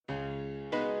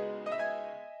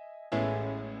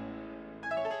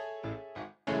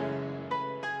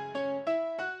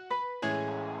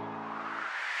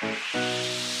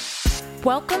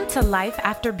Welcome to Life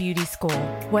After Beauty School,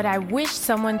 What I Wish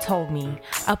Someone Told Me,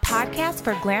 a podcast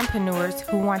for glampreneurs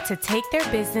who want to take their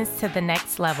business to the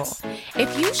next level.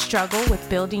 If you struggle with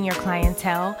building your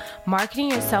clientele, marketing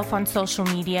yourself on social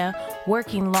media,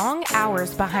 working long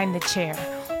hours behind the chair,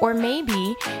 or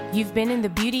maybe you've been in the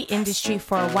beauty industry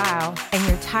for a while and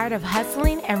you're tired of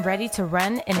hustling and ready to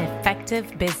run an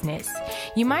effective business,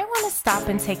 you might want to stop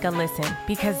and take a listen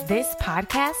because this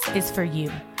podcast is for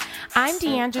you. I'm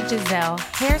Deandra Giselle,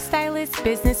 hairstylist,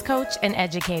 business coach, and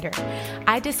educator.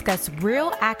 I discuss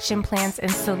real action plans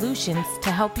and solutions to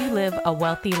help you live a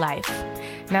wealthy life.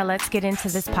 Now let's get into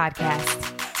this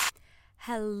podcast.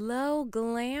 Hello,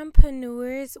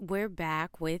 glampreneurs. We're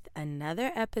back with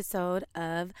another episode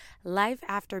of Life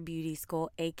After Beauty School,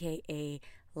 aka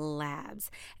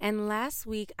Labs. And last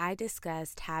week I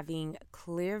discussed having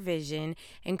clear vision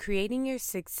and creating your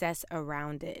success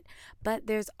around it. But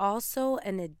there's also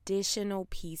an additional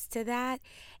piece to that,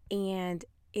 and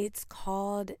it's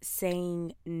called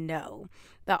saying no.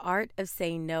 The art of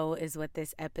saying no is what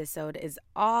this episode is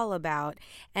all about.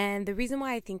 And the reason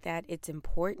why I think that it's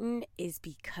important is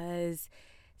because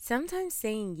sometimes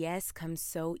saying yes comes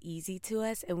so easy to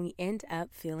us and we end up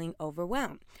feeling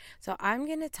overwhelmed. So I'm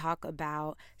going to talk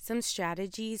about some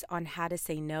strategies on how to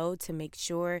say no to make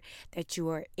sure that you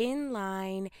are in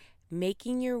line,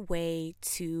 making your way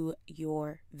to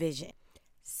your vision.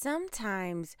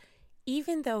 Sometimes,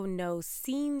 even though no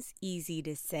seems easy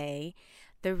to say,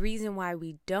 the reason why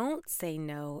we don't say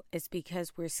no is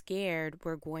because we're scared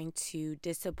we're going to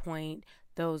disappoint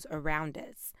those around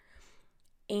us.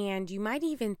 And you might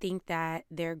even think that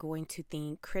they're going to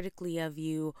think critically of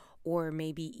you or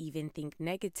maybe even think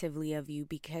negatively of you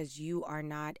because you are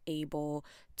not able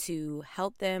to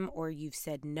help them, or you've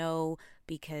said no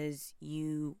because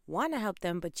you want to help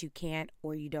them but you can't,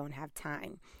 or you don't have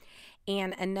time.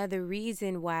 And another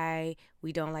reason why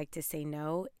we don't like to say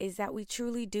no is that we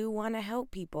truly do want to help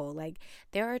people. Like,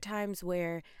 there are times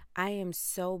where I am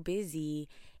so busy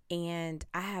and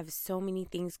I have so many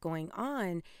things going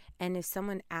on. And if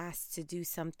someone asks to do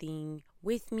something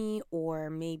with me,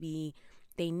 or maybe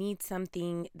they need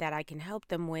something that I can help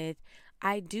them with,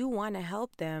 I do want to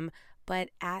help them. But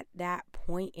at that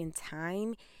point in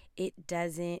time, it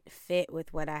doesn't fit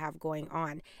with what I have going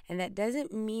on. And that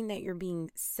doesn't mean that you're being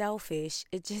selfish.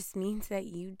 It just means that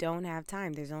you don't have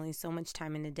time. There's only so much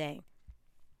time in a day.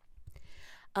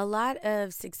 A lot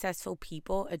of successful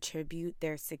people attribute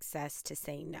their success to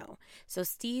saying no. So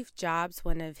Steve Jobs,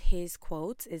 one of his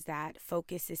quotes is that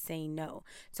focus is saying no.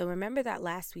 So remember that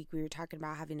last week we were talking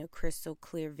about having a crystal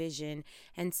clear vision,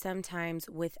 and sometimes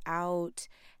without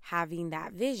having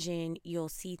that vision, you'll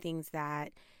see things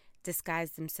that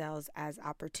disguise themselves as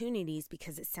opportunities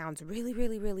because it sounds really,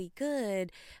 really, really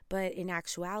good, but in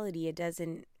actuality, it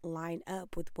doesn't line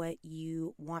up with what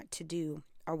you want to do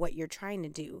or what you're trying to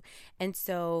do. And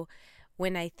so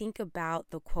when I think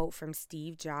about the quote from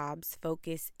Steve Jobs,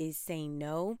 focus is saying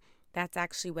no, that's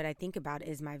actually what I think about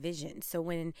is my vision. So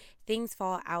when things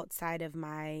fall outside of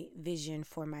my vision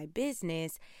for my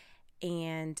business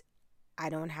and I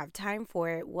don't have time for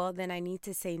it, well, then I need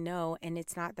to say no. And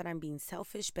it's not that I'm being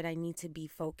selfish, but I need to be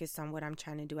focused on what I'm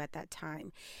trying to do at that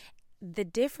time. The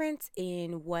difference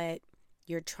in what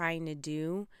you're trying to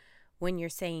do when you're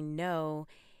saying no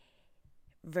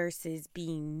versus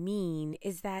being mean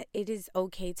is that it is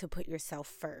okay to put yourself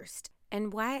first.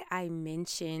 And why I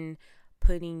mention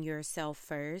putting yourself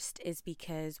first is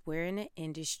because we're in an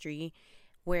industry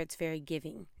where it's very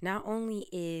giving. Not only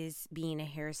is being a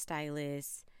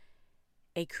hairstylist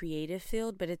a creative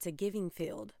field, but it's a giving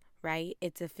field, right?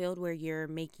 It's a field where you're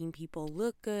making people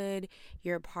look good.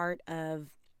 You're a part of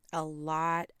a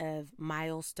lot of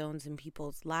milestones in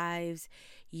people's lives.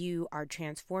 You are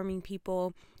transforming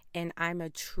people. And I'm a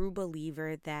true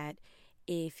believer that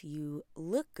if you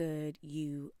look good,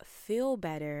 you feel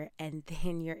better, and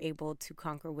then you're able to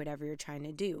conquer whatever you're trying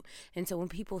to do. And so when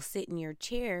people sit in your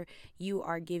chair, you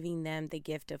are giving them the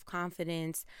gift of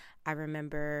confidence. I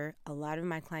remember a lot of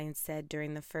my clients said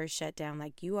during the first shutdown,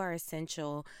 like, you are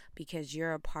essential because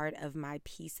you're a part of my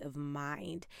peace of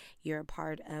mind. You're a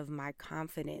part of my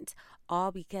confidence,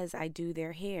 all because I do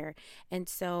their hair. And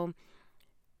so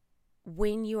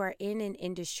when you are in an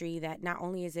industry that not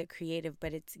only is it creative,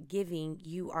 but it's giving,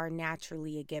 you are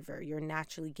naturally a giver. You're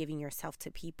naturally giving yourself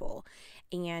to people.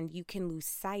 And you can lose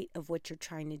sight of what you're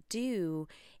trying to do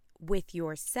with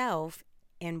yourself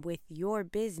and with your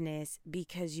business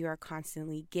because you are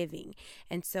constantly giving.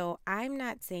 And so I'm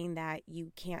not saying that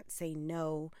you can't say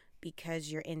no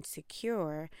because you're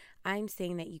insecure. I'm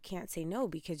saying that you can't say no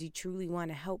because you truly want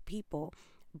to help people.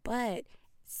 But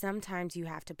sometimes you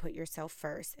have to put yourself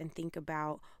first and think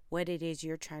about what it is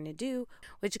you're trying to do,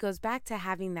 which goes back to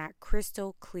having that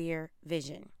crystal clear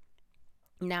vision.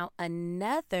 Now,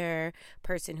 another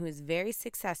person who is very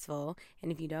successful,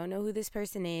 and if you don't know who this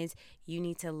person is, you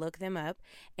need to look them up,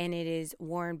 and it is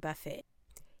Warren Buffett.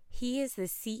 He is the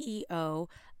CEO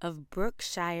of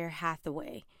Berkshire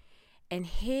Hathaway, and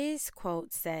his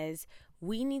quote says,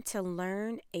 "We need to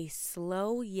learn a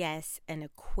slow yes and a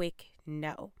quick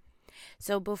no."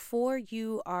 So before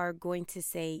you are going to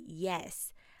say,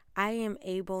 yes, I am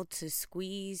able to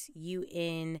squeeze you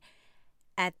in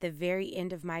at the very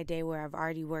end of my day where I've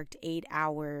already worked 8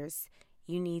 hours,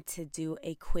 you need to do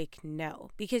a quick no,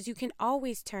 because you can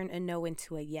always turn a no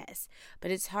into a yes,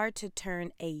 but it's hard to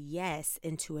turn a yes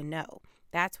into a no.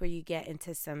 That's where you get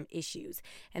into some issues.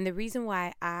 And the reason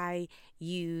why I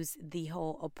use the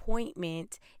whole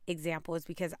appointment example is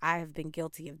because I have been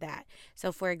guilty of that.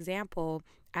 So for example,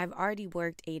 I've already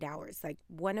worked 8 hours. Like,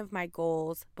 one of my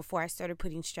goals before I started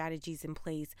putting strategies in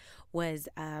place was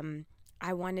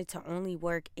I wanted to only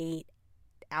work 8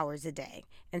 hours a day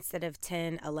instead of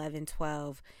 10, 11,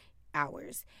 12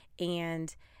 hours.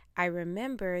 And I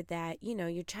remember that,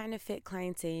 you're trying to fit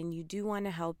clients in. You do want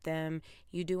to help them.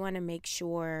 You do want to make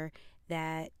sure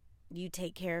that you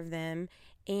take care of them.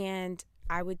 And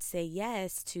I would say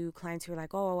yes to clients who are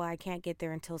like, oh, well, I can't get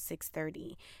there until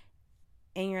 6:30.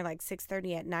 And you're like,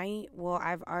 6:30 at night? Well,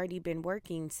 I've already been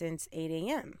working since 8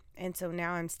 a.m. And so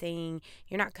now I'm staying,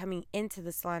 you're not coming into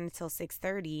the salon until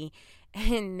 6:30.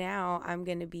 And now I'm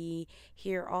going to be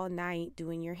here all night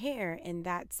doing your hair. And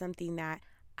that's something that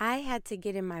I had to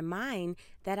get in my mind,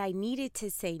 that I needed to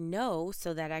say no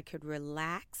so that I could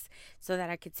relax, so that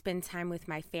I could spend time with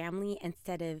my family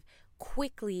instead of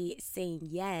quickly saying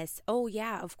yes. Oh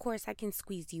yeah, of course I can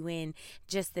squeeze you in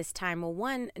just this time. Well,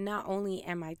 one, not only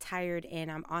am I tired and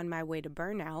I'm on my way to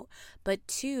burnout, but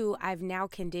two, I've now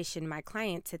conditioned my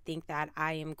client to think that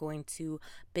I am going to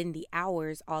bend the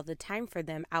hours all the time for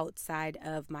them outside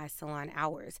of my salon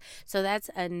hours. So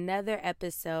that's another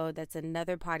episode. That's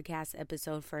another podcast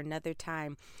episode for another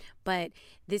time. But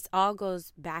this all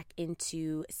goes back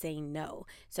into saying no.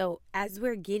 So as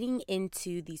we're getting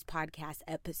into these podcast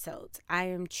episodes, I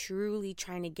am truly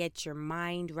trying to get your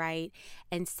mind right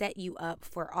and set you up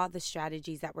for all the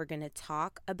strategies that we're going to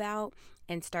talk about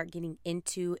and start getting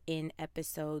into in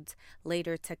episodes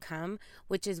later to come,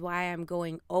 which is why I'm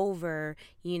going over,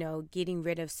 getting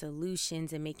rid of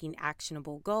solutions and making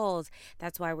actionable goals.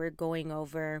 That's why we're going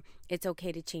over it's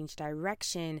okay to change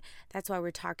direction. That's why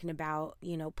we're talking about,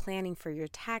 planning for your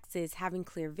taxes, having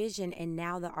clear vision, and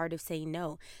now the art of saying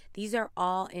no. These are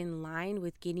all in line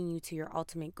with getting you to your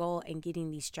ultimate goal and getting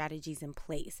these strategies in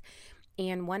place.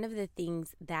 And one of the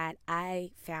things that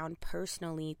I found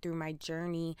personally through my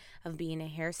journey of being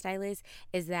a hairstylist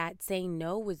is that saying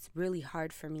no was really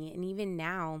hard for me. And even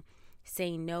now,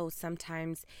 saying no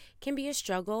sometimes can be a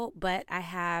struggle, but I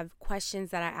have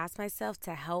questions that I ask myself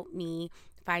to help me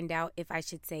find out if I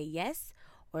should say yes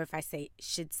or if I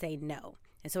should say no.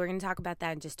 And so we're going to talk about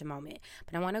that in just a moment.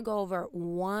 But I want to go over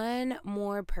one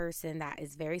more person that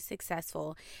is very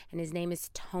successful, and his name is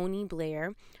Tony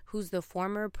Blair, who's the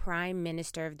former Prime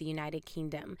Minister of the United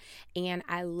Kingdom. And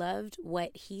I loved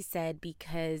what he said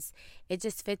because it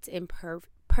just fits in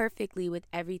perfectly with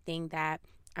everything that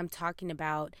I'm talking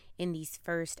about in these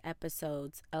first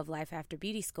episodes of Life After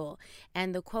Beauty School.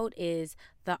 And the quote is,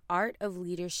 "The art of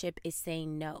leadership is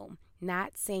saying no,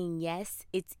 not saying yes.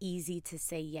 It's easy to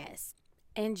say yes."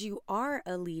 And you are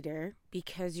a leader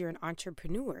because you're an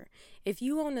entrepreneur. If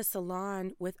you own a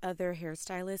salon with other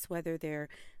hairstylists, whether they're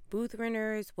booth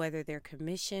renters, whether they're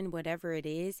commission, whatever it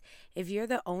is, if you're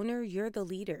the owner, you're the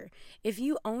leader. If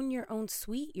you own your own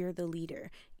suite, you're the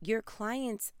leader. Your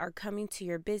clients are coming to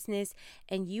your business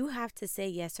and you have to say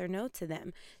yes or no to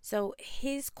them. So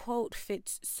his quote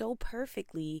fits so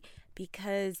perfectly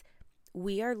because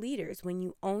we are leaders. When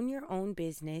you own your own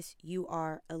business, you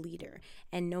are a leader.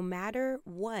 And no matter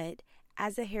what,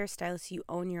 as a hairstylist, you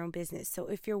own your own business. So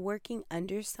if you're working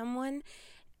under someone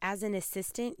as an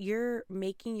assistant, you're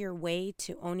making your way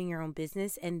to owning your own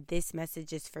business. And this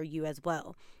message is for you as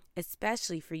well,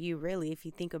 especially for you, really, if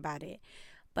you think about it.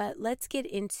 But let's get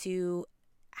into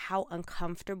how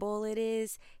uncomfortable it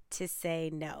is to say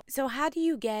no. So how do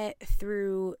you get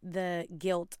through the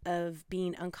guilt of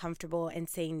being uncomfortable and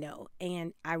saying no?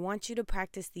 And I want you to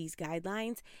practice these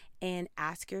guidelines and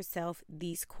ask yourself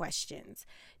these questions.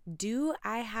 Do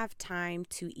I have time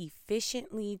to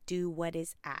efficiently do what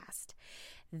is asked?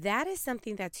 That is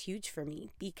something that's huge for me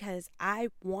because I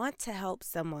want to help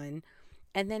someone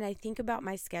And then I think about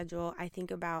my schedule. I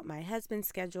think about my husband's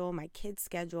schedule, my kids'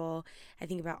 schedule. I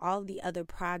think about all the other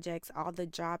projects, all the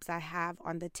jobs I have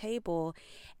on the table.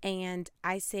 And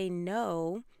I say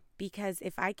no because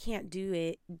if I can't do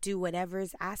it, do whatever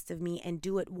is asked of me and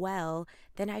do it well,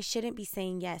 then I shouldn't be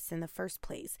saying yes in the first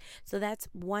place. So that's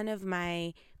one of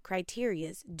my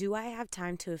criterias. Do I have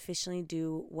time to efficiently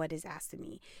do what is asked of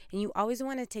me? And you always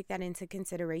want to take that into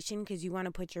consideration because you want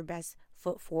to put your best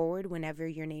foot forward whenever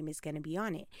your name is going to be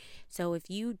on it. So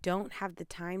if you don't have the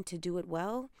time to do it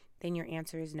well, then your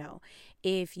answer is no.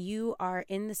 If you are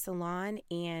in the salon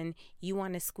and you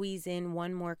want to squeeze in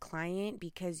one more client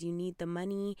because you need the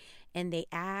money and they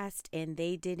asked and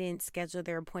they didn't schedule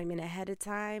their appointment ahead of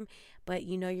time, but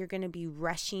you know you're going to be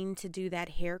rushing to do that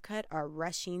haircut or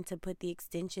rushing to put the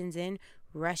extensions in,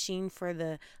 rushing for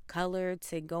the color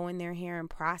to go in their hair and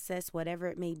process whatever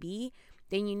it may be,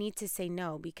 then you need to say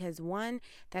no because one,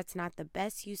 that's not the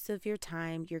best use of your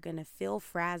time. You're going to feel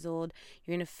frazzled.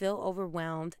 You're going to feel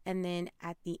overwhelmed. And then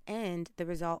at the end, the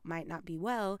result might not be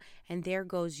well. And there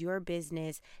goes your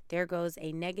business. There goes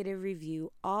a negative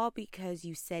review, all because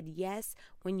you said yes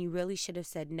when you really should have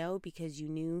said no because you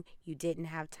knew you didn't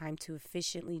have time to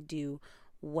efficiently do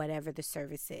whatever the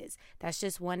service is. That's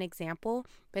just one example,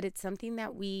 but it's something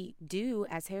that we do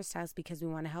as hairstylists because we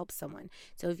want to help someone.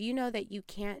 So if you know that you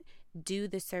can't do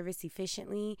the service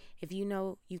efficiently, if you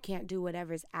know you can't do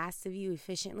whatever is asked of you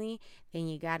efficiently, then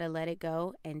you got to let it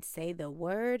go and say the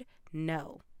word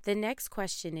no. The next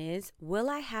question is, will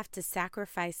I have to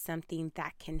sacrifice something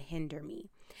that can hinder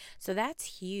me? So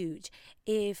that's huge.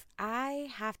 If I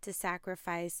have to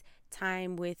sacrifice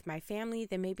time with my family,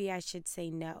 then maybe I should say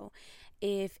no.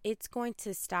 If it's going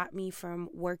to stop me from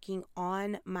working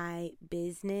on my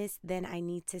business, then I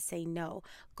need to say no.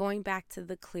 Going back to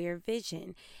the clear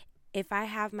vision. If I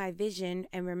have my vision,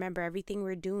 and remember everything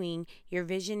we're doing, your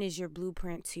vision is your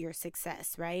blueprint to your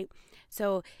success, right?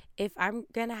 So if I'm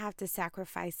going to have to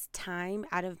sacrifice time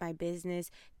out of my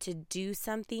business to do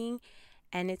something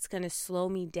and it's going to slow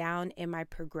me down in my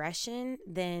progression,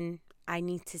 then I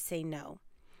need to say no.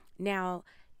 Now,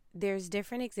 there's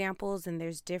different examples and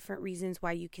there's different reasons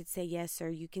why you could say yes or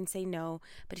you can say no.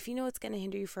 But if you know it's going to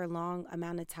hinder you for a long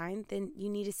amount of time, then you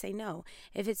need to say no.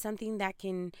 If it's something that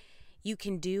you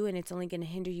can do and it's only going to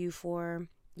hinder you for,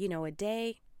 a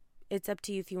day, it's up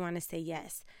to you if you want to say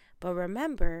yes. But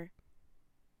remember,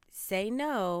 say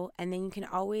no, and then you can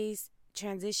always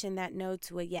transition that no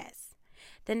to a yes.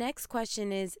 The next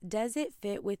question is, does it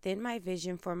fit within my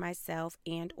vision for myself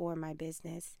and or my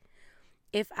business?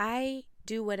 If I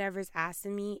do whatever's asked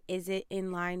of me, is it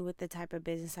in line with the type of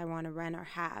business I want to run or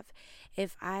have?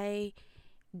 If I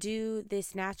do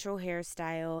this natural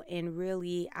hairstyle and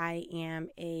really I am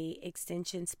a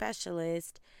extension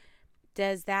specialist,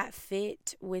 does that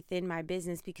fit within my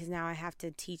business because now I have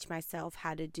to teach myself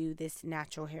how to do this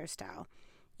natural hairstyle?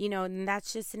 And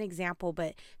that's just an example,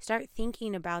 but start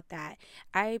thinking about that.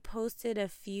 I posted a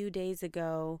few days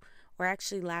ago, or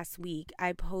actually last week,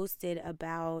 I posted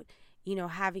about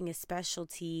having a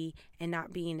specialty and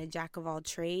not being a jack of all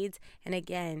trades. And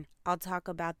again, I'll talk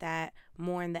about that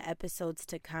more in the episodes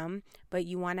to come, but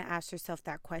you want to ask yourself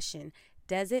that question.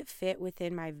 Does it fit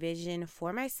within my vision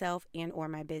for myself and or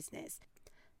my business?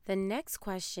 The next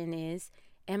question is,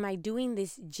 am I doing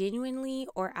this genuinely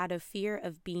or out of fear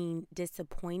of being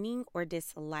disappointing or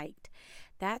disliked?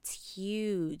 That's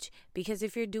huge because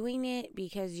if you're doing it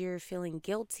because you're feeling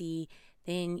guilty,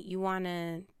 then you want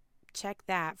to check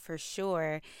that for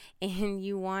sure. And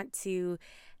you want to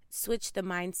switch the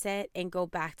mindset and go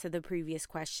back to the previous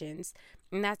questions.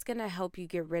 And that's going to help you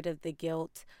get rid of the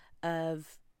guilt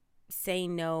of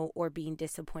saying no or being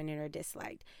disappointed or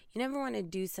disliked. You never want to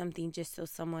do something just so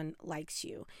someone likes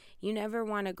you. You never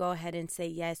want to go ahead and say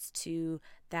yes to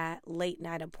that late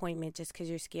night appointment just because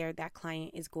you're scared that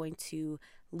client is going to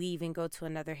leave and go to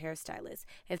another hairstylist.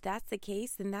 If that's the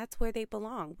case, then that's where they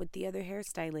belong, with the other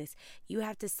hairstylist. You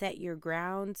have to set your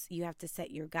grounds. You have to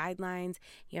set your guidelines.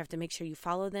 You have to make sure you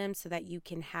follow them so that you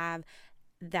can have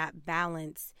that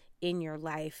balance in your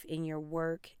life, in your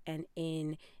work, and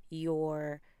in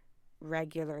your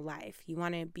regular life. You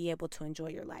want to be able to enjoy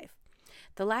your life.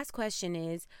 The last question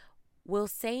is, will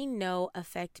saying no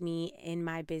affect me in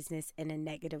my business in a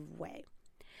negative way?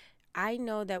 I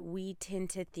know that we tend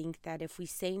to think that if we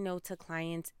say no to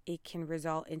clients, it can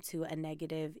result into a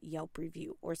negative Yelp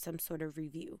review or some sort of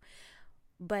review.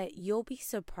 But you'll be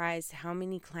surprised how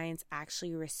many clients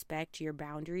actually respect your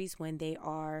boundaries when they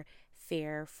are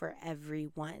fair for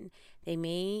everyone. They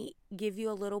may give you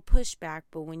a little pushback,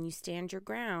 but when you stand your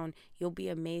ground, you'll be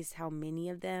amazed how many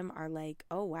of them are like,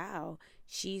 oh wow,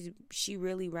 she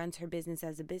really runs her business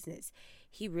as a business.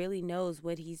 he really knows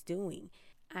what he's doing.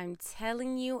 I'm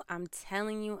telling you,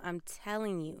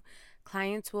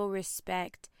 clients will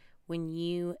respect when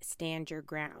you stand your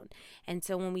ground. And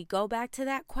so when we go back to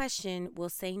that question, will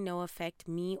saying no affect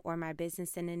me or my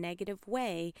business in a negative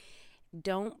way?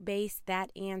 Don't base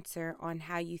that answer on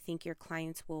how you think your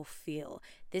clients will feel.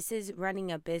 This is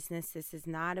running a business. This is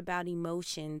not about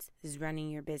emotions. This is running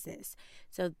your business.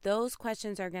 So those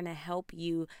questions are going to help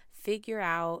you figure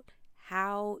out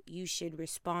how you should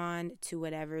respond to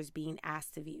whatever is being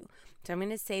asked of you. So I'm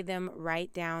going to say them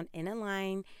right down in a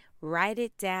line. Write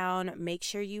it down. Make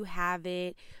sure you have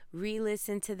it.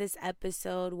 Re-listen to this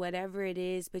episode, whatever it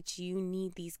is, but you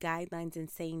need these guidelines and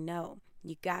say no.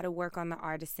 You got to work on the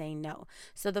art of saying no.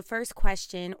 So the first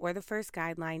question or the first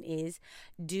guideline is,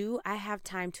 do I have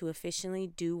time to efficiently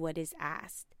do what is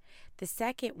asked? The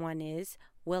second one is,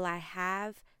 will I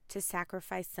have to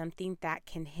sacrifice something that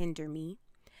can hinder me?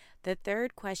 The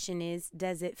third question is,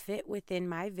 does it fit within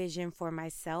my vision for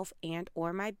myself and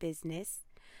or my business?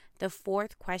 The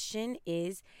fourth question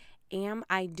is, am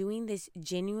I doing this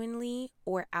genuinely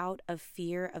or out of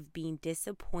fear of being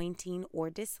disappointing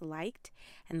or disliked?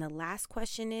 And the last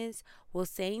question is, will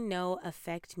saying no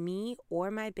affect me or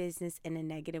my business in a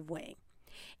negative way?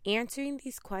 Answering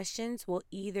these questions will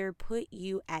either put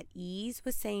you at ease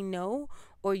with saying no,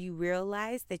 or you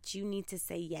realize that you need to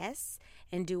say yes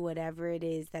and do whatever it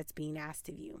is that's being asked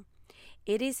of you.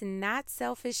 It is not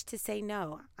selfish to say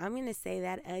no. I'm going to say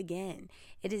that again.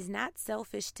 It is not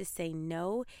selfish to say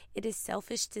no. It is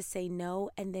selfish to say no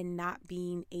and then not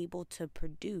being able to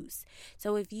produce.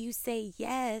 So if you say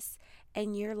yes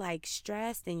and you're like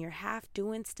stressed and you're half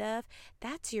doing stuff,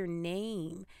 that's your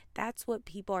name. That's what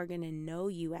people are going to know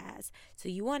you as. So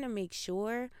you want to make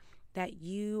sure that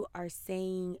you are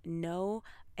saying no.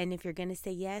 And if you're going to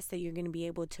say yes, that you're going to be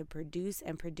able to produce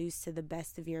and produce to the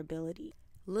best of your ability.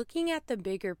 Looking at the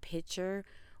bigger picture,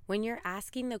 when you're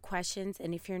asking the questions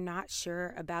and if you're not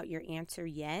sure about your answer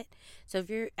yet, so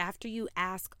after you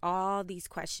ask all these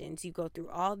questions, you go through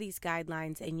all these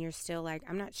guidelines and you're still like,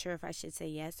 I'm not sure if I should say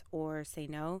yes or say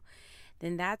no,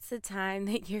 then that's the time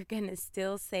that you're going to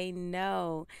still say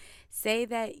no. Say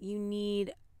that you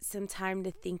need some time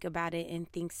to think about it and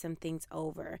think some things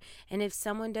over. And if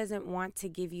someone doesn't want to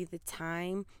give you the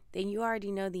time, then you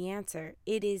already know the answer.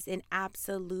 It is an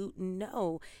absolute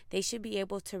no. They should be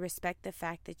able to respect the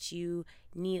fact that you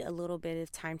need a little bit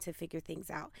of time to figure things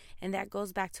out. And that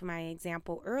goes back to my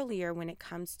example earlier when it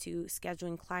comes to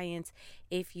scheduling clients.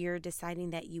 If you're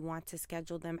deciding that you want to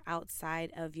schedule them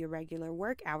outside of your regular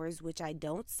work hours, which I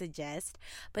don't suggest,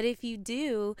 but if you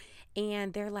do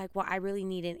and they're like, well, I really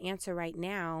need an answer right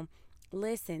now,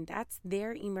 listen, that's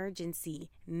their emergency,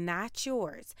 not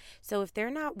yours. So if they're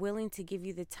not willing to give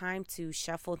you the time to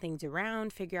shuffle things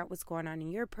around, figure out what's going on in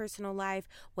your personal life,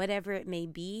 whatever it may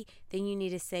be, then you need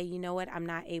to say, you know what, I'm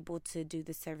not able to do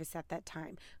the service at that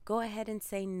time. Go ahead and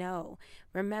say no.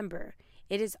 Remember,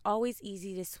 it is always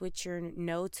easy to switch your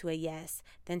no to a yes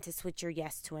than to switch your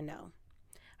yes to a no.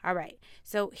 All right,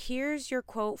 so here's your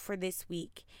quote for this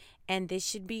week, and this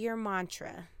should be your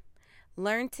mantra.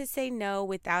 Learn to say no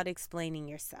without explaining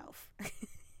yourself.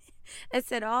 I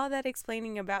said all that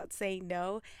explaining about saying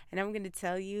no, and I'm going to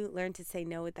tell you, learn to say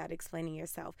no without explaining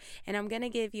yourself. And I'm going to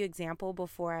give you an example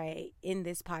before I end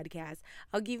this podcast.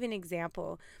 I'll give you an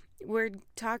example. We're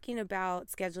talking about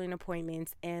scheduling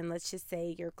appointments, and let's just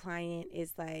say your client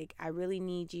is like, I really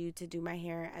need you to do my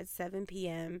hair at 7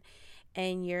 p.m.,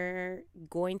 and you're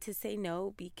going to say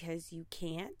no because you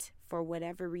can't for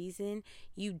whatever reason.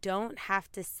 You don't have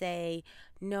to say,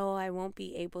 no, I won't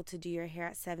be able to do your hair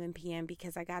at 7 p.m.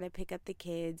 because I got to pick up the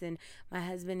kids and my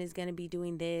husband is going to be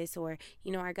doing this, or,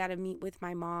 I got to meet with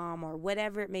my mom, or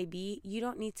whatever it may be. You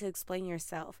don't need to explain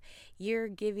yourself. You're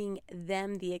giving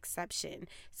them the exception.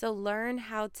 So learn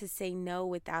how to say no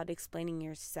without explaining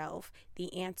yourself.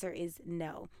 The answer is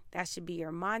no. That should be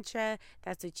your mantra.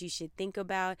 That's what you should think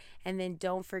about. And then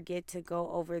don't forget to go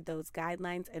over those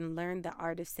guidelines and learn the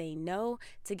art of saying no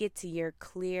to get to your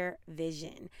clear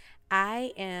vision.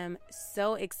 I am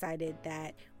so excited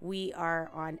that we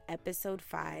are on episode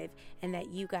 5 and that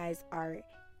you guys are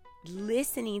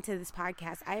listening to this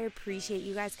podcast. I appreciate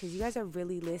you guys because you guys are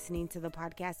really listening to the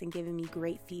podcast and giving me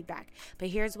great feedback. But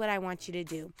here's what I want you to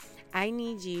do. I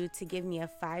need you to give me a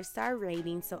 5-star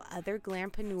rating so other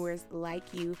glampreneurs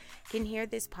like you can hear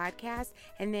this podcast.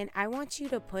 And then I want you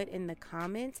to put in the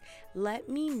comments, let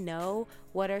me know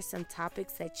what are some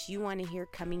topics that you want to hear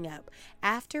coming up.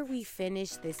 After we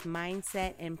finish this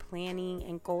mindset and planning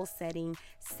and goal setting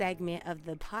segment of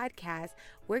the podcast,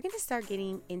 we're going to start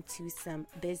getting into some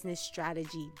business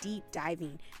strategy, deep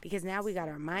diving, because now we got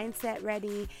our mindset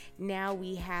ready. Now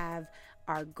we have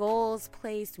our goals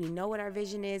placed, we know what our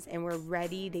vision is, and we're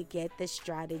ready to get the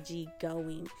strategy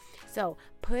going. So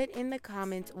put in the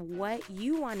comments what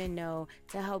you want to know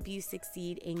to help you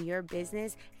succeed in your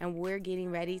business, and we're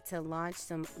getting ready to launch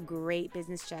some great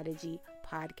business strategy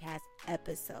podcast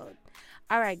episode.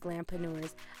 All right,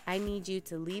 Glampreneurs, I need you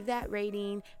to leave that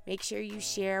rating. Make sure you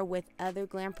share with other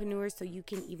Glampreneurs so you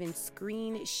can even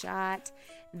screenshot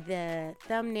the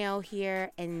thumbnail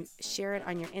here and share it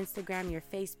on your Instagram, your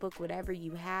Facebook, whatever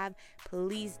you have.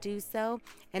 Please do so.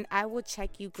 And I will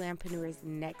check you Glampreneurs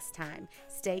next time.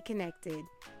 Stay connected.